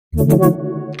So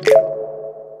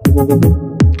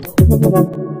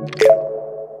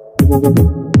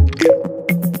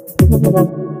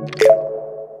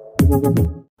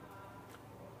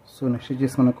next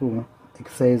is manaku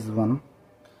exercise 1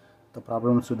 the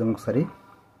problems చూద్దాం ఒకసారి.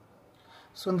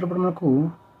 So ఇందులో ఇప్పుడు మనకు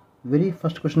very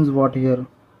first question is what here.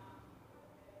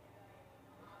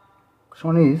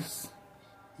 Question is,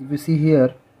 if you see here,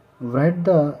 write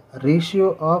the ratio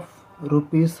of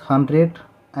rupees 100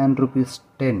 and rupees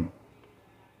 10.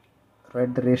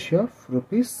 Write the ratio of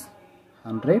rupees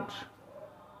 100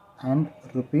 and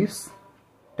rupees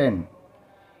 10.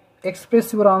 Express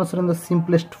your answer in the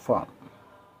simplest form.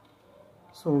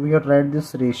 So we have to write this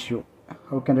ratio.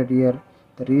 How can I write here?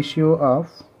 The ratio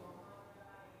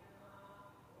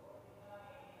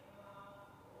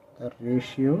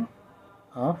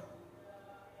of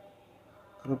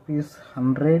rupees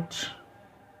 100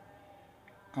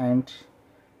 and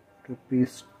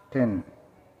rupees 10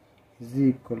 is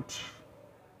equal to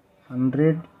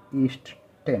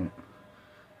 100:10.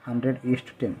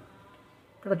 100:10.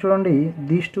 ఇక్కడ చూడండి,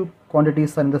 these two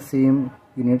quantities are in the same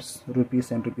units, rupees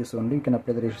and rupees only. You can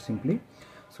apply the ratio simply.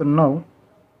 So now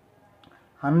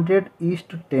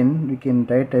 100:10 we can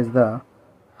write as the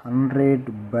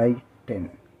 100/10.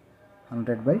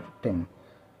 100/10.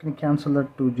 Can you cancel the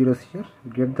 2 zeros here?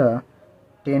 You get the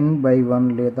 10/1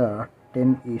 లేదా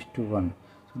 10:1.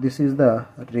 So this is the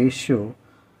ratio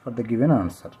for the given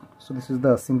answer. So this is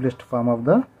the simplest form of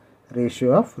the ratio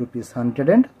of rupees 100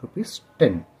 and rupees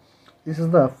 10. This is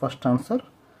the first answer.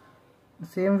 The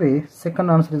same way, second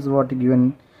answer is what given.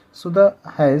 Sudha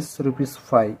has rupees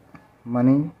 5.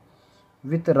 Money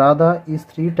with Radha is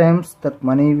 3 times that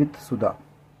money with Sudha.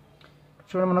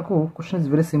 So manaku question is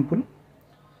very simple.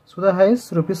 Sudha has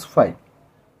rupees 5.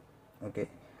 Okay.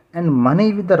 And money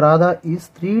with the Radha is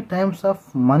 3 times of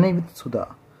money with Sudha.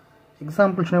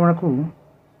 Example chudandi manaku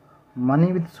money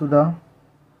with Sudha.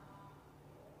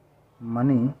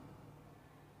 Money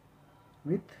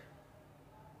with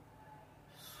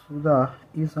Sudha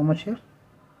is how much here?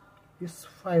 Is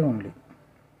 5 only.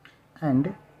 And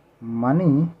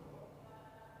money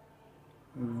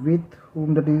with whom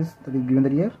that is given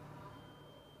that here?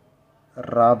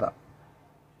 Radha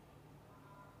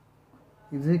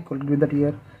is equal to that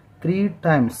here 3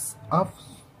 times of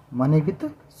money with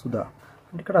Sudha.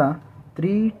 And ikkada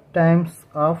 3 times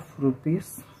of rupees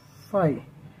 5,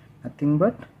 nothing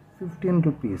but 15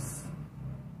 rupees.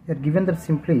 They are given that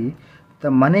simply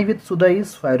the money with Sudha is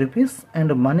 5 rupees and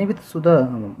money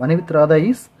with Radha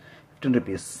is 15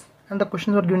 rupees. And the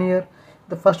questions are given here.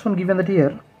 The first one given that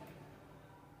here,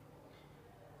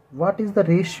 what is the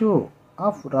ratio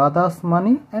of Radha's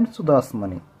money and Sudha's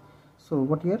money? So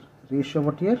what here? Ratio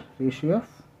what here? Ratio of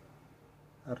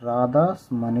Radha's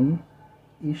money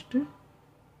is to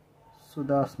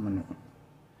Sudha's money.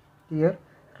 Here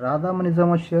Radha money is how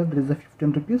much here? There is a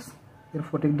 15 rupees.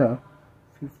 Therefore take the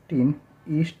 15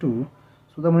 is to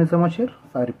Sudha money is how much here?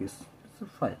 5 rupees. So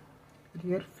 5.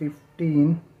 Here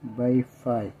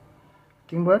 15/5.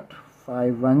 Think but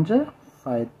 5 1 ja,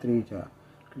 5 3 ja.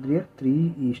 Here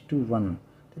 3:1.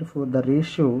 Therefore the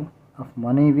ratio of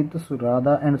money with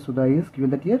Radha and Sudha is given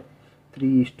that here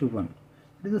 3:1.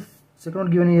 This is the second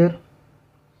one given here.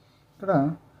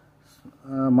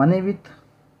 Money with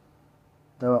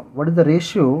what is the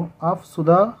ratio of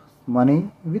Sudha money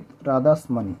with Radha's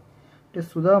money? It is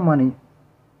Sudha money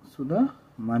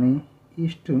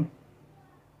is to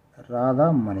Radha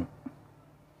money.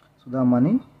 Sudha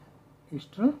money is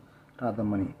to Radha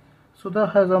money. Sudha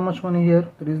has how much money here?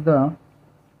 There is the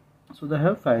Sudha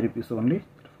have 5 rupees only.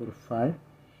 For 5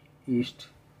 east.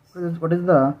 What is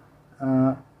the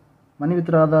money with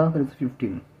Radha? There is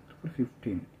 15. For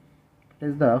 15. It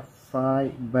is the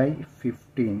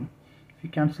 5/15. If you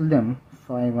cancel them,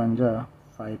 5 1 ja,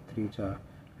 5 3 ja.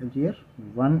 Here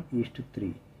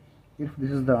 1:3. If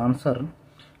this is the answer,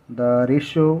 the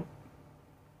ratio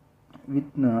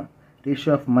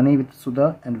of money with Sudha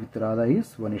and with Radha is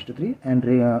 1:3, and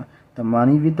the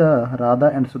money with the Radha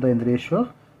and Sudha in the ratio of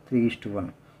 3:1.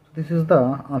 So this is the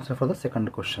answer for the second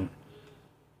question.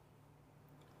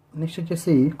 Next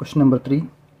వచ్చేసి question number 3.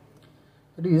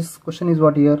 That is, question is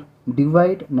what here?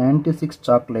 Divide 96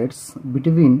 chocolates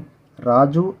between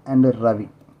Raju and Ravi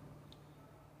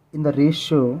in the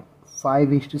ratio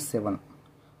 5:7.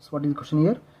 So what is the question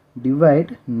here?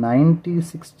 Divide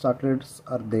 96 chocolates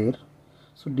are there.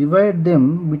 So divide them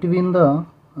between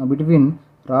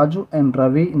Raju and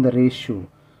Ravi in the ratio.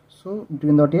 So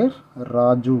between that here,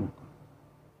 Raju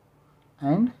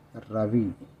and Ravi.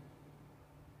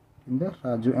 In the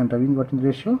Raju and Ravi, what is the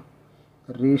ratio?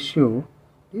 The ratio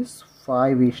is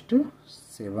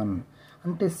 5:7.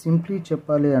 అంటే simply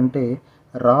చెప్పాలి అంటే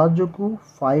రాజుకు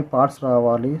 5 parts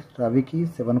రావాలి, రవికి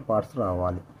 7 parts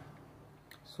రావాలి.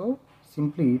 So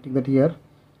simply take that here,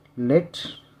 let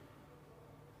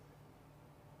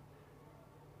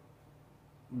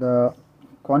the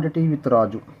quantity with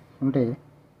Raju అంటే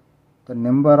the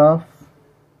number of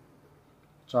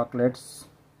chocolates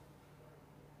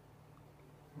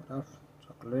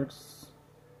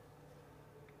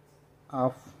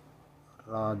of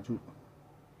Raju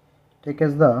take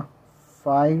as the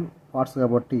 5 parts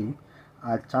కాబట్టి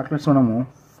ఆ చాక్లెట్స్ మనము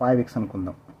 5x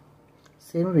అనుకుందాం.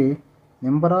 Same way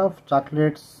number of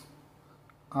chocolates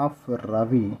of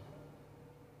Ravi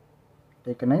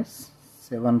taken as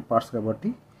 7 parts కాబట్టి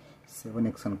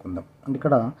 7x అనుకుందాం. And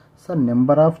ఇక్కడ sir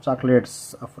number of chocolates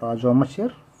of Raju how much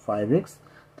here 5x,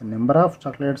 the number of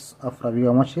chocolates of Ravi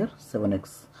how much here 7x.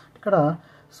 ఇక్కడ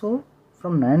so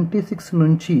from 96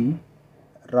 నుంచి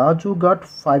రాజు got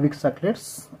 5x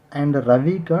chocolates and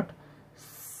Ravi got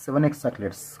 7x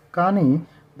chocolates. కానీ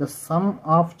the sum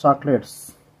of chocolates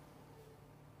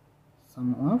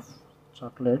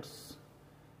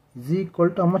is equal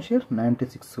to how much here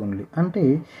 96 only. అంటే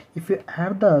if you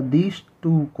add these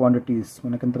two quantities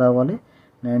మనకి ఎంత రావాలి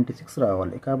 96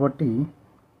 రావాలి. కాబట్టి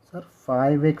sir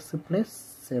 5x plus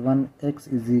 7x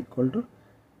is equal to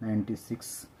 96.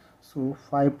 So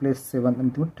 5 plus 7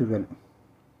 అంటే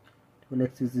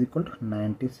 12x is equal to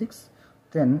 96.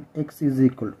 then x is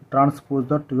equal to transpose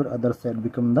the 12 other side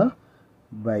become the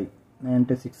by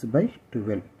 96 by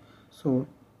 12. so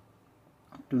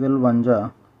 12 1 ja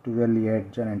 12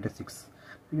 8 ja 96.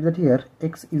 With that here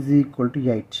x is equal to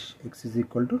 8. X is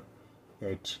equal to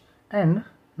 8. And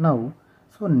now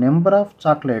so number of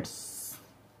chocolates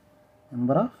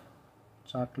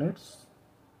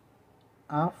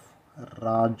of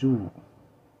Raju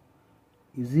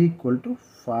is equal to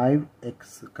 5x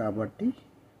kabatti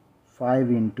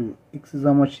 5 into x is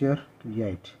how much here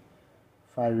 8.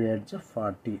 5 8 ja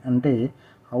 40. Ante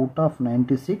out of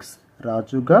 96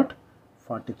 Raju got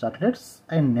 40 chocolates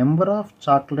and number of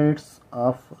chocolates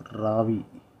of Ravi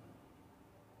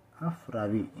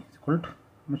is equal to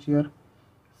how much here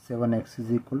 7x is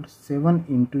equal to 7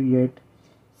 into 8,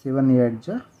 7 8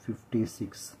 ja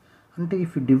 56. And if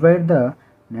you divide the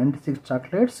 96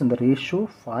 chocolates in the ratio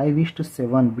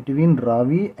 5:7 between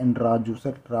Ravi and Raju, so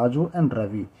Raju and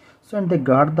Ravi, so and they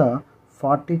got the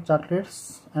 40 chocolates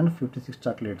and 56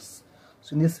 chocolates. So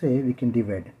in this way we can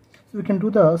divide. So we can do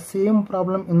the same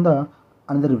problem in the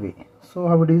another way. So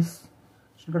how it is,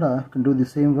 so you can do the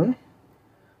same way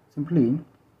simply.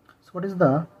 So what is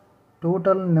the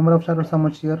total number of chocolates how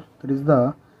much here, that is the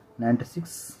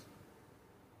 96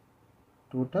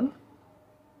 total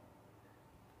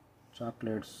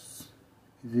chocolates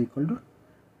is equal to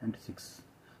 96.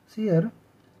 See here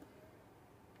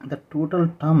the total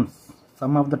terms,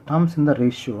 sum of the terms in the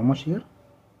ratio how much here,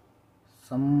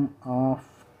 sum of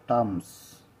terms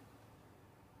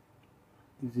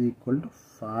is equal to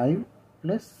 5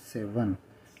 plus 7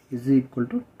 is equal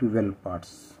to 12 parts.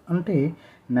 అంటే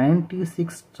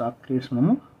 96 chocolates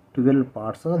మనము 12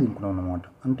 parts అది ఇంకున్నాం అన్నమాట.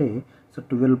 అంటే so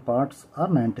 12 parts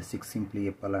are 96 simply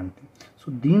చెప్పాలంటే. So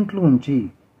దీంట్లో నుంచి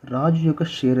రాజు యొక్క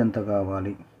share ఎంత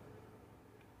కావాలి,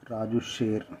 రాజు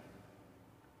షేర్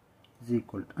is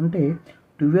equal to అంటే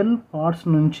 12 parts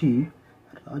నుంచి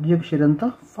రాజు యొక్క షేర్ ఎంత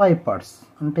 5 parts.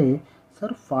 అంటే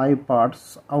సార్ 5 parts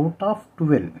అవుట్ ఆఫ్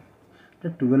 12, అంటే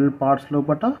 12 parts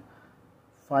లోపట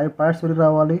 5 parts ఎవరికి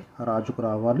రావాలి, రాజుకు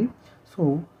రావాలి. So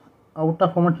out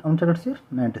of how much here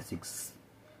 96.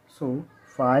 So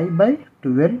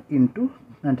 5/12 into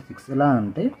 96 ఎలా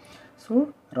అంటే so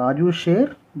Raju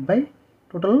share by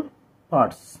total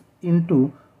parts into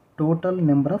total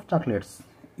number of chocolates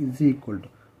is equal to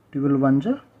 12 1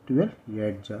 ja 12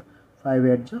 8 ja 5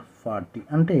 8 ja 40.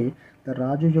 అంటే the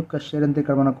రాజు యొక్క షేర్ ఎంత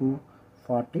ఇక్కడ మనకు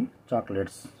 40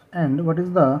 chocolates. And what is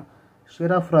the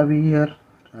share of Ravi here,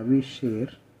 Ravi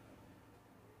share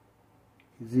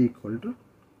is equal to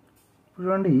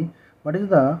చూడండి what is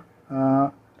the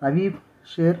Ravi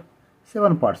share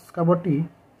 7 parts కాబట్టి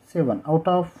 7 out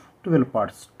of 12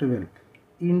 parts 12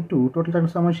 into total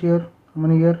chocolates how much here, how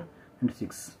many here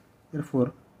 96. therefore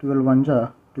 12 1 ja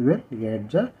 12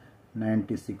 8 ja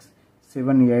 96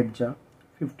 7 8 ja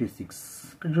 56.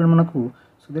 ఇక్కడ చూడండి మనకు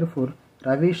so therefore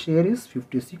Ravi share is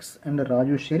 56 and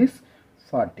Raju share is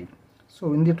 40. So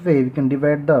in that way we can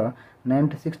divide the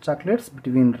 96 chocolates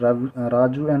between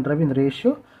Raju and Ravi in the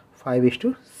ratio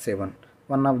 5:7.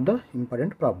 One of the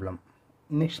important problem.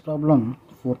 Next problem,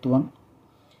 fourth one.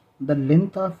 The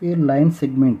length of a line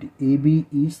segment AB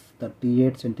is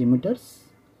 38 centimeters.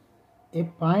 A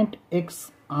point X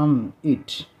on it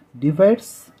divides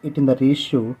it in the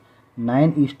ratio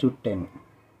 9:10.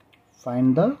 Find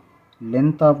the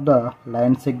length of the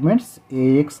line segments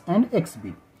AX and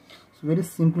XB. So very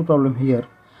simple problem here.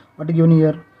 What is given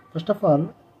here? First of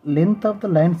all, length of the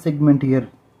line segment here.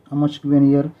 How much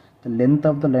given here? The length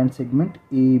of the line segment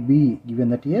AB given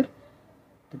that here.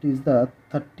 That is the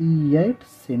 38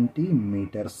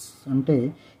 centimeters.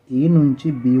 Ante A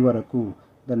nunchi B varaku.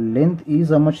 The length is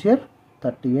how much here?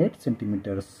 38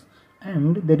 centimeters.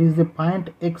 And there is a point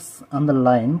X on the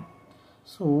line.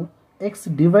 So X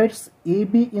divides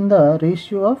AB in the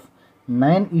ratio of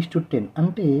 9:10.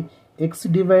 Ante X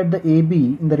divide the AB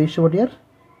in the ratio what here?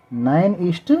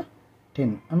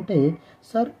 9:10. Ante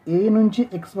sir A nunchi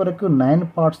X varaku 9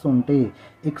 parts unte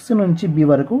X nunchi B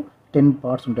varaku 10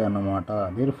 parts ఉంటాయి అన్నమాట.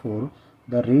 Therefore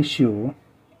the ratio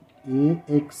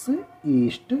AX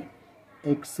is to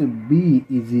XB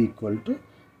is equal to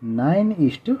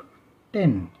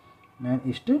 9:10.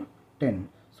 9:10.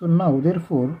 So now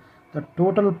therefore the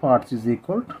total parts is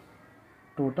equal to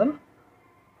total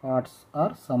parts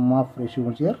are sum of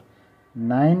ratios here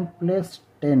 9 plus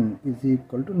 10 is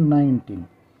equal to 19.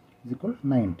 Is equal to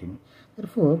 19.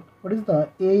 Therefore what is the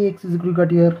AX is equal to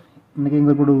here?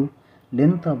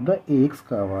 Length of the AX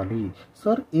కావాలి.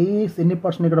 Sir AX ఎన్ని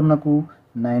parts ఉన్నాయి ఇక్కడ నాకు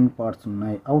 9 parts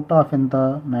ఉన్నాయి. Out of ఎంత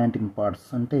 19 parts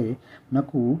అంటే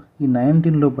నాకు ఈ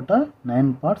 19 లోపల 9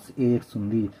 పార్ట్స్ AX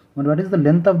ఉంది. మరి what is the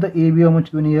length of the AB how much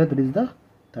given here? That is the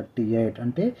 38.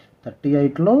 అంటే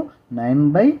 38లో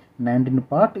 9/19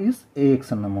 పార్ట్ ఈస్ AX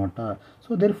అన్నమాట. సో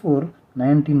దేర్ ఫోర్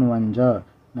 19 1 జా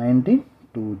 19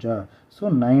 2 జా. సో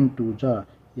 9 2 జా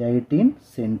 18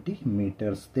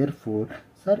 centimeters. There four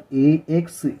sir AX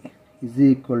is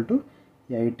equal to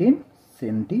 18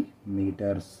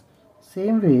 centimeters.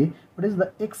 Same way, what is the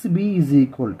XB is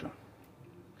equal to?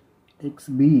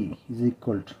 XB is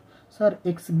equal to, sir,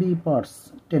 XB parts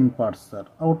 10 parts sir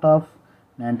out of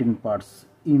 19 parts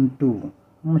into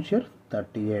how much here?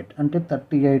 38. అంటే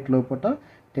 38 లోపల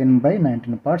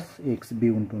 10/19 parts XB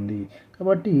ఉంటుంది.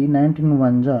 కాబట్టి 19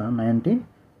 1 జా 19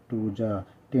 2 జా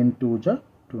 10 2 జా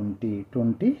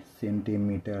 20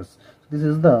 centimeters. So this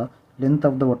is the length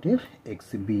of the what here?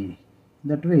 XB.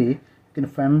 That way you can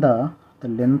find the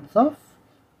length of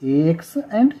AX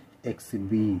and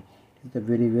XB. It's a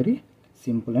very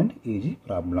simple and easy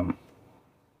problem.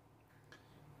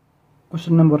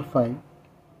 Question number 5.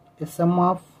 A sum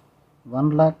of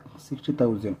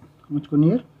 1,60,000. How much going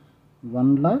here?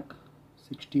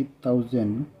 1,60,000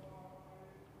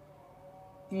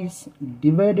 is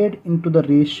divided into the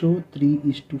ratio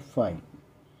 3:5.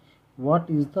 What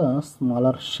is the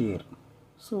smaller share?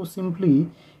 So simply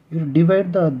you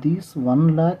divide these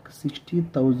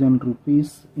 1,60,000 rupees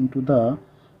into the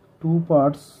two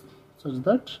parts such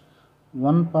that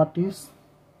one part is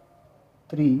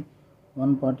 3,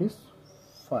 one part is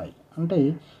 5. Ante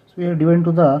so we are divided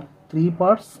into the 3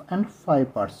 parts and 5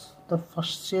 parts. The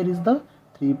first share is the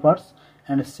 3 parts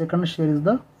and second share is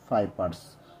the 5 parts.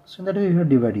 So in that way we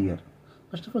have divide here.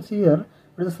 First of all see here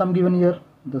what is the sum given here?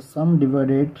 The sum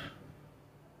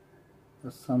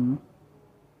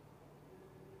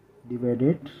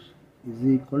divided is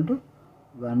equal to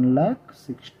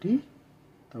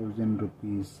 1,60,000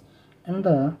 rupees, and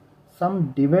the sum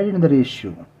divided in the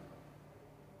ratio,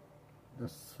 the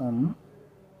sum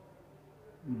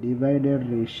divided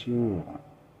ratio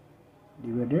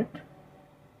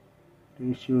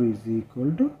is equal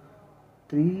to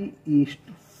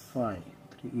 3:5.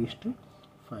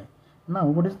 3:5. Now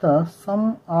what is the sum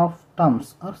of terms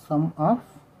or sum of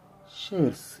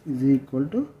shares is equal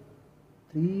to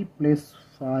 3 plus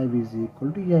 5 is equal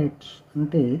to 8.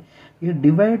 Ante you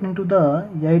divide into the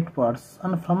 8 parts,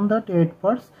 and from that 8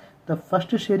 parts the first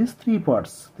share is 3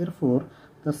 parts. Therefore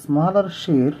the smaller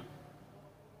share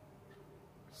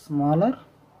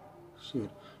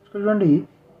చూడండి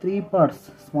 3 parts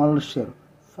smaller share,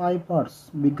 5 parts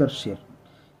bigger share.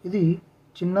 ఇది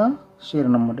చిన్న share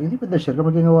అన్నమాట, ఇది పెద్ద share.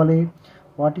 కాబట్టి ఏం కావాలి?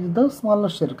 What is the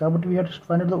smaller share? కాబట్టి we have to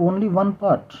find out the only one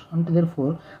part. And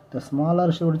therefore the smaller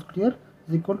share is clear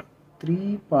is equal to 3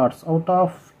 parts out of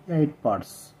 8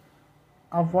 parts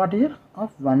of what here? Of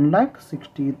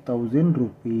 1,60,000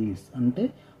 rupees. అంటే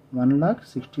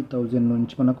 1,60,000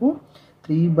 నుంచి మనకు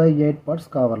 3/8 parts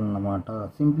కావాలన్నమాట.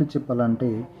 Simply చెప్పాలంటే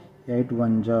 8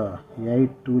 1 జా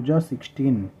 8 2 జా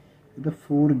 16. The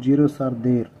 4 zeros are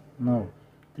there. Now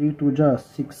 3 2 jaa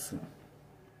 6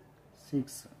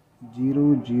 0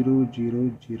 0 0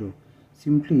 0.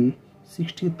 Simply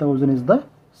 60,000 is the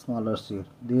smaller share.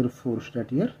 Therefore start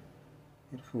here.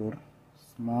 Therefore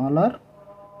smaller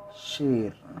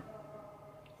share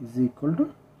is equal to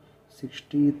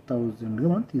 60,000 గా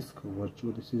మనం తీసుకోవచ్చు.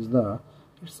 This is the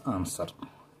its answer.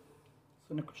 So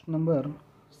next question number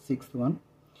 6th one.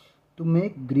 To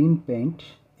make green paint,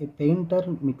 A painter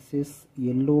mixes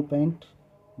yellow paint,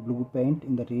 blue paint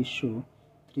in the ratio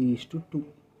 3:2.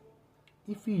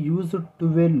 If we use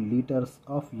 12 liters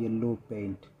of yellow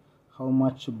paint, how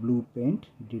much blue paint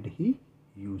did he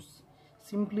use?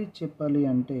 Simply చెప్పాలి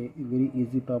అంటే very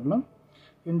easy problem.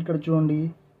 ఇక్కడ చూడండి,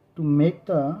 to make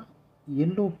the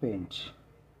yellow paint,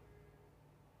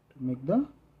 to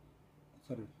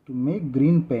make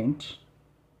green paint,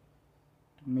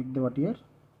 to make the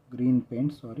green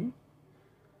paint,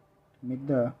 make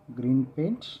the green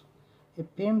paint, a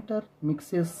painter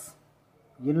mixes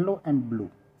yellow and blue,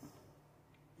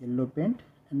 yellow paint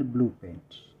and blue paint.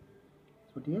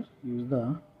 So here use the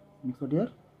mix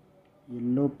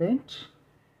yellow paint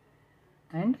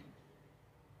and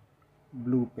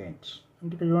blue paint.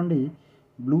 అంటే ఇక్కడ చూడండి,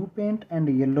 blue paint and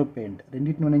yellow paint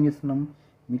రెండింటిని మనం ఏం చేస్తున్నాం,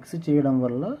 mix చేయడం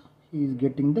వల్ల he is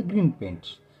getting the green paint.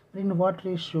 In what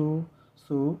ratio?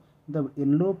 So the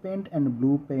yellow paint and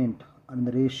blue paint are in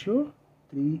the ratio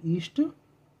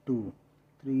 3:2.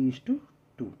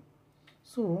 3:2.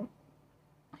 So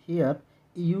here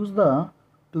he used the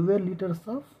 12 liters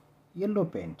of yellow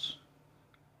paint.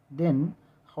 Then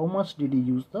how much did he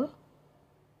use the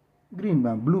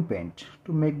blue paint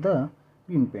to make the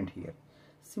green paint here?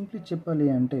 Simply చెప్పాలి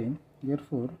అంటే,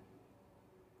 therefore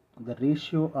the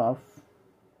ratio of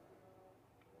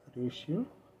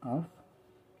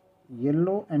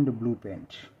yellow and blue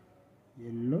paint,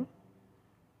 yellow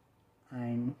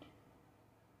and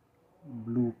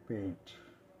blue paint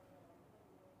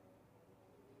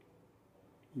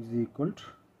is equal to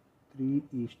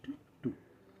 3:2.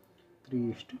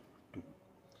 3:2.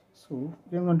 So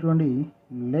we are going to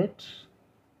let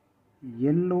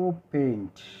yellow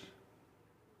paint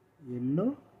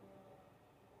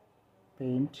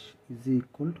is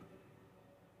equal to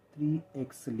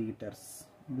 3x liters.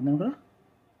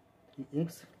 3x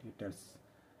liters.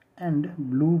 And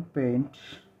blue paint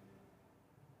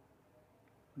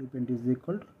is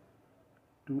equal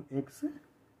to 2x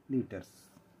liters.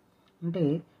 అంటే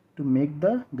to make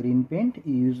the green paint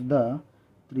he used the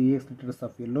 3x liters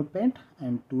of yellow paint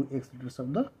and 2x liters of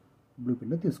the blue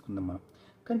paint తీసుకుందాం మనం.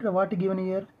 కానీ ఇక్కడ what given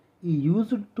here, he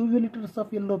used 12 liters of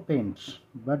yellow paint,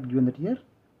 but given that here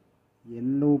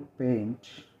yellow paint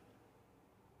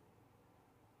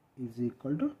is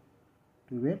equal to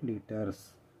 12 liters.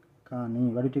 కానీ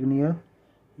what is taken here,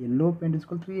 yellow paint is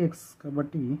equal to 3x,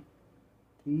 కాబట్టి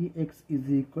 3x is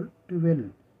equal to 12.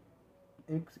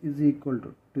 X is equal to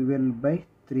 12 by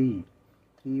 3.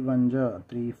 3 1 ja,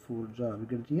 3 4 ja, we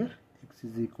get here x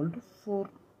is equal to 4.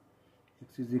 X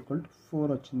is equal to 4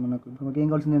 వచ్చింది మనకు. ఇప్పుడు మనకి ఏం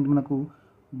కావాల్సింది అంటే మనకు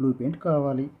blue paint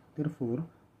కావాలి. therefore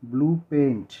blue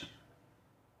paint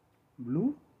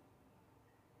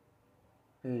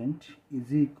is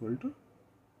equal to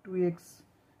 2x,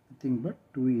 nothing but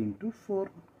 2 into 4.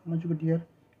 How much you get here?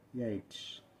 8.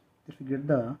 Therefore get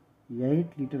the 8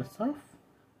 liters of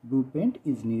blue paint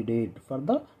is needed for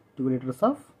the 2 liters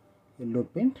of yellow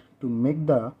paint to make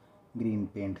the green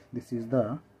paint. This is the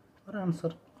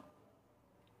answer.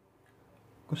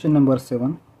 Question number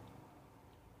 7.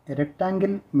 A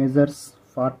rectangle measures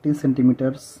 40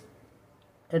 centimeters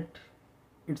at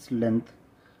its length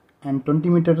and 20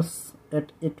 meters at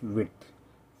its width.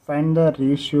 Find the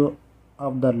ratio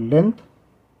of the length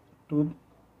to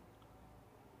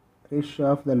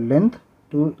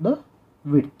the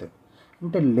width.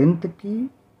 అంటే లెంత్కి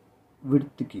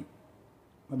విడ్త్కి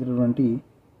మధ్యటువంటి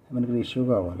మనకి ratio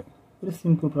కావాలి. Very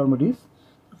simple problem it is.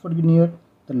 For near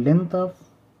the length of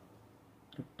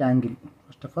rectangle,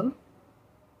 first of all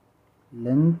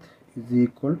length is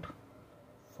equal to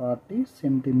 40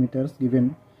 centimeters given.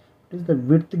 What is the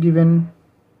width given?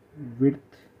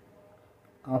 Width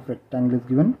of rectangle is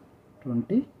given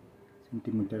 20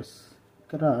 centimeters.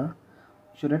 Ikkada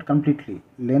should write completely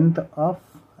length of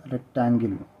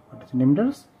rectangle 40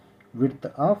 centimeters, width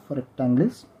of rectangle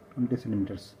is 20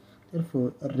 centimeters. Therefore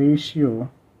ratio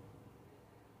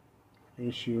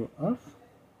of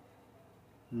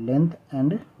length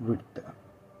and width,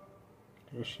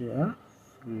 ratio of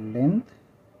length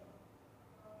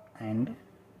and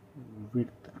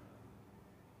width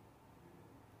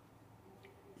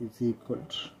is equal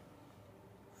to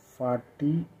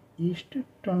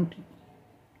 40:20,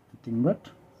 nothing but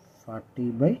 40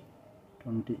 by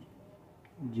 20.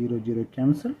 0 0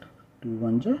 cancelled, 2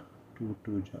 1 ja, 2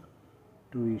 2 ja,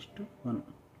 2:1.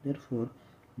 Therefore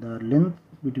the length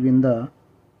between the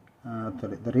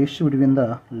the ratio between the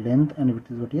length and width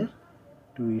is what here?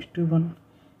 2:1.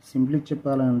 Simply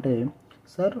చెప్పాలంటే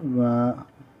sir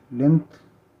length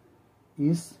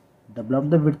is double of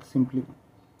the width. Simply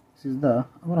this is the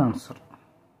our answer.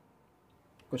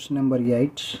 Question number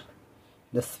 8.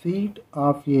 The speed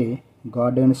of a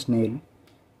garden snail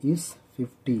is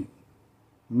 50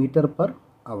 meter per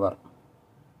hour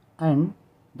and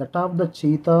that of the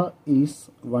cheetah is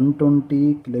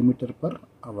 120 kilometer per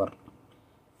hour.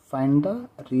 Find the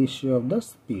ratio of the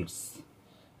speeds.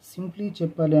 Simply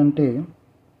cheppali ante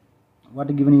what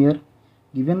given here?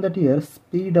 Given that here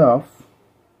speed of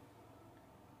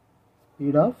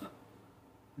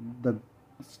the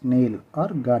snail or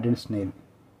garden snail.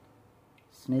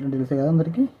 Snail అంటే తెలుసే కదా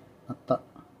అందరికి అత్త.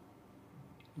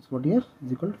 Is what here is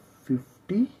equal to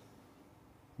 50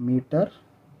 meter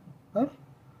per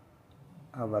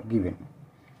hour given.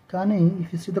 Kani if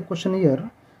you see the question here,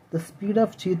 the speed of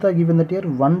cheetah given that here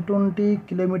 120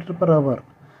 kilometer per hour.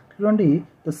 చూడండి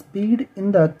the speed in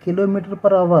the kilometer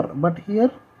per hour, but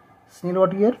here snail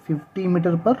what here 50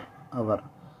 meter per hour.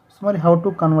 So మరి how to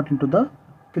convert into the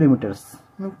kilometers?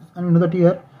 And you know that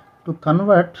here to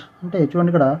convert అంటే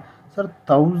చూడండి ఇక్కడ sir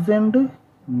 1000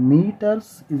 meters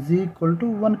is equal to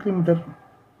 1 kilometer.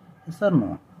 Yes or no?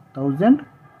 1000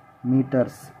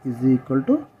 meters is equal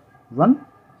to 1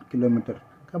 kilometer.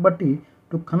 Kabatti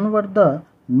to convert the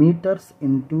meters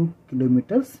into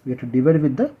kilometers we have to divide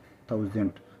with the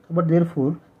 1000. But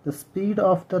therefore the speed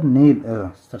of the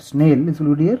snail is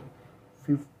here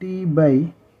 50 by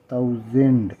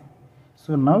 1000.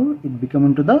 So now it become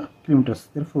into the kilometers.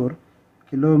 Therefore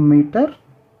kilometer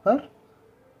per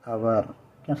hour.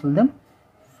 Cancel them.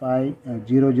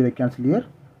 0 cancel here.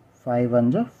 5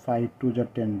 1 ja 5 2 ja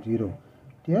 10 0.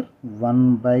 Here 1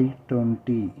 by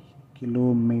 20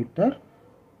 kilometer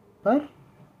per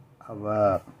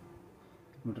hour.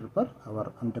 Meter per hour.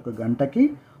 అంటే ఒక గంటకి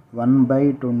 1 by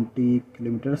 20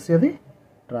 kilometers అది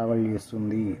travel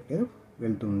చేస్తుంది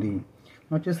వెళ్తుంది.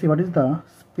 వచ్చేసి what is the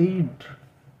speed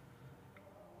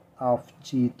of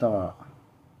cheetah?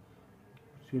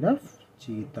 Speed of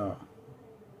cheetah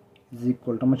is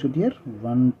equal to how much here?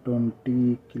 120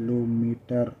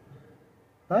 kilometer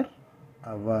per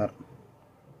hour.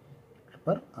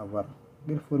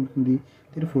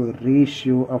 Therefore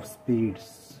ratio of speeds.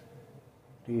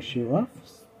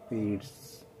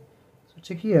 So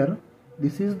check here,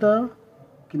 this is the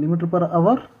kilometer per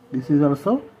hour, this is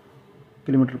also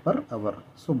kilometer per hour.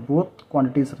 So both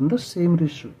quantities are in the same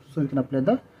ratio. So you can apply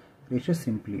the ratio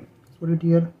simply. So put it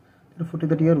here. Therefore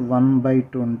take that here 1 by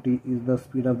 20 is the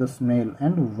speed of the snail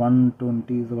and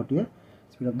 120 is what here?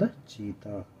 Speed of the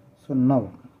cheetah. So now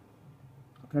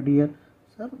that here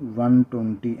sir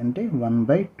 120 అంటే 1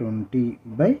 by 20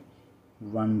 by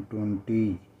 120.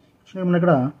 చూడండి మన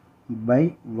ఇక్కడ by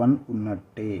 1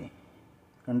 ఉన్నట్టే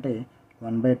అంటే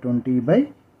 1 by 20 by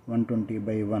 120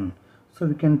 by 1. So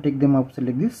we can take them opposite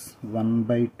like this. 1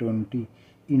 by 20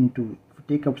 into, if we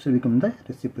take opposite become the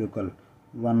reciprocal.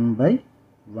 1 by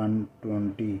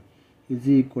 120 is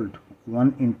equal to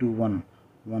 1 into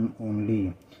 1 only.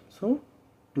 So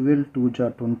 12 2 ja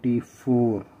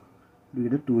 24. We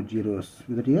get the 2 zeros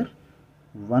with that here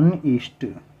 1 is to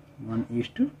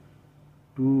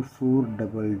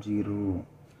 2400.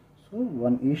 So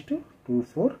 1 is to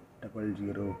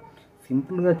 2400.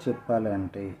 Simple గా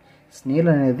చెప్పాలంటే snail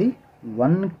అనేది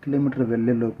 1 kilometre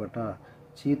వెళ్ళే లోపట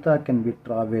cheetah can be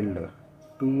travelled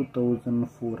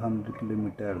 2400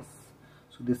 kilometers.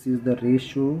 So this is the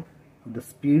ratio of the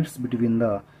speeds between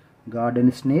the garden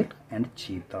snail and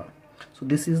cheetah. So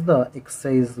this is the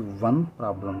exercise 1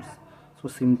 problems. So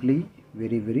simply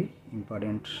very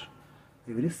important,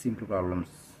 very simple problems,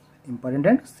 important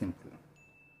and simple.